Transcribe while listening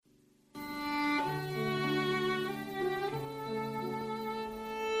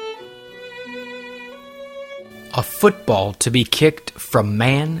A Football to be Kicked from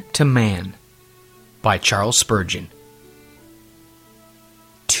Man to Man by Charles Spurgeon.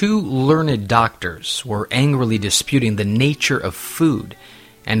 Two learned doctors were angrily disputing the nature of food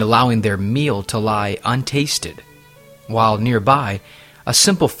and allowing their meal to lie untasted, while nearby a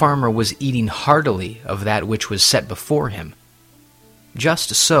simple farmer was eating heartily of that which was set before him.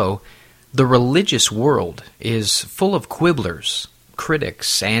 Just so, the religious world is full of quibblers,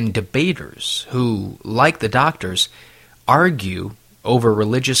 critics, and debaters who, like the doctors, argue over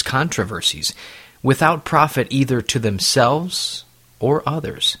religious controversies without profit either to themselves or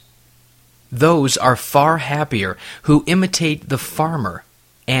others. Those are far happier who imitate the farmer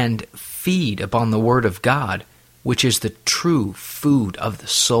and feed upon the Word of God, which is the true food of the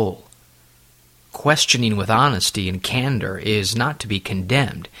soul. Questioning with honesty and candor is not to be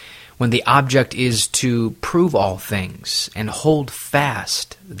condemned when the object is to prove all things and hold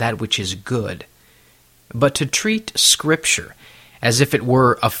fast that which is good. But to treat Scripture as if it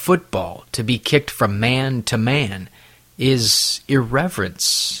were a football to be kicked from man to man is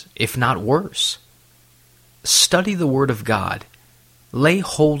irreverence, if not worse. Study the Word of God, lay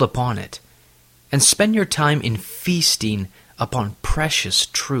hold upon it, and spend your time in feasting upon precious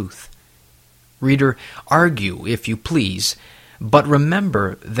truth. Reader, argue if you please, but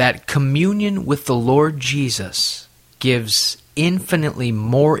remember that communion with the Lord Jesus gives infinitely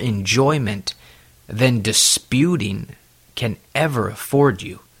more enjoyment than disputing can ever afford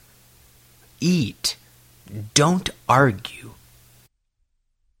you. Eat, don't argue.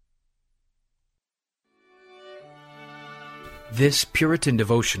 This Puritan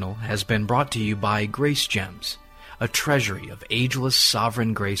devotional has been brought to you by Grace Gems, a treasury of ageless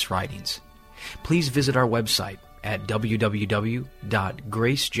sovereign grace writings. Please visit our website at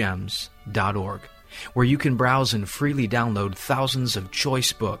www.gracegems.org, where you can browse and freely download thousands of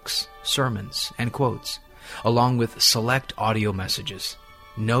choice books, sermons, and quotes, along with select audio messages.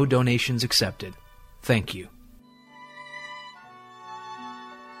 No donations accepted. Thank you.